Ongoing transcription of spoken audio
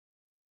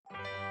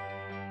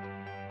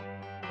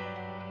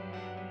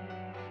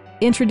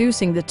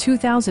Introducing the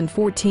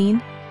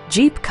 2014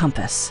 Jeep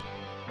Compass.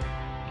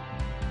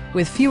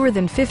 With fewer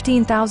than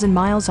 15,000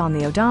 miles on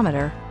the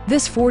odometer,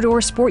 this four-door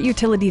sport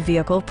utility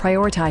vehicle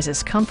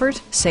prioritizes comfort,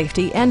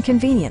 safety, and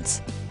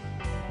convenience.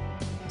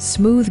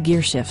 Smooth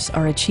gear shifts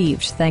are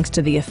achieved thanks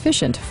to the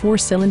efficient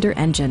four-cylinder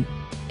engine.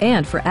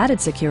 And for added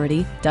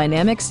security,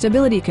 dynamic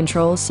stability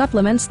control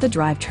supplements the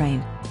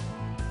drivetrain.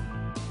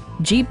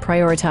 Jeep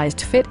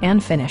prioritized fit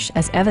and finish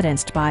as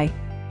evidenced by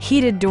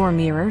heated door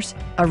mirrors,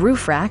 a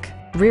roof rack,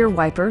 rear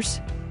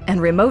wipers,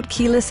 and remote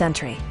keyless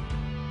entry.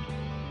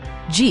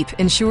 Jeep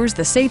ensures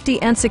the safety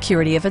and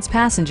security of its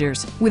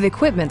passengers with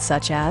equipment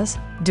such as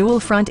dual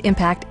front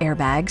impact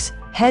airbags,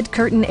 head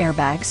curtain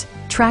airbags,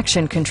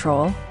 traction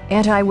control,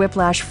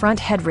 anti-whiplash front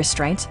head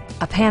restraints,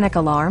 a panic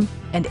alarm,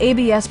 and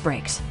ABS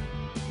brakes.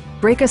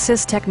 Brake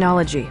Assist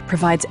technology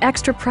provides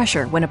extra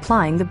pressure when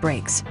applying the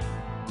brakes.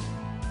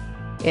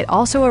 It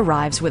also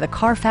arrives with a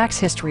Carfax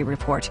history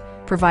report,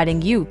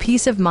 providing you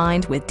peace of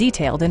mind with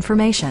detailed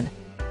information.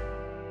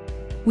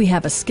 We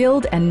have a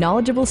skilled and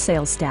knowledgeable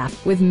sales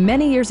staff with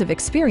many years of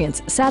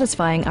experience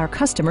satisfying our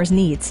customers'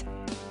 needs.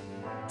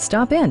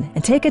 Stop in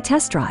and take a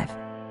test drive.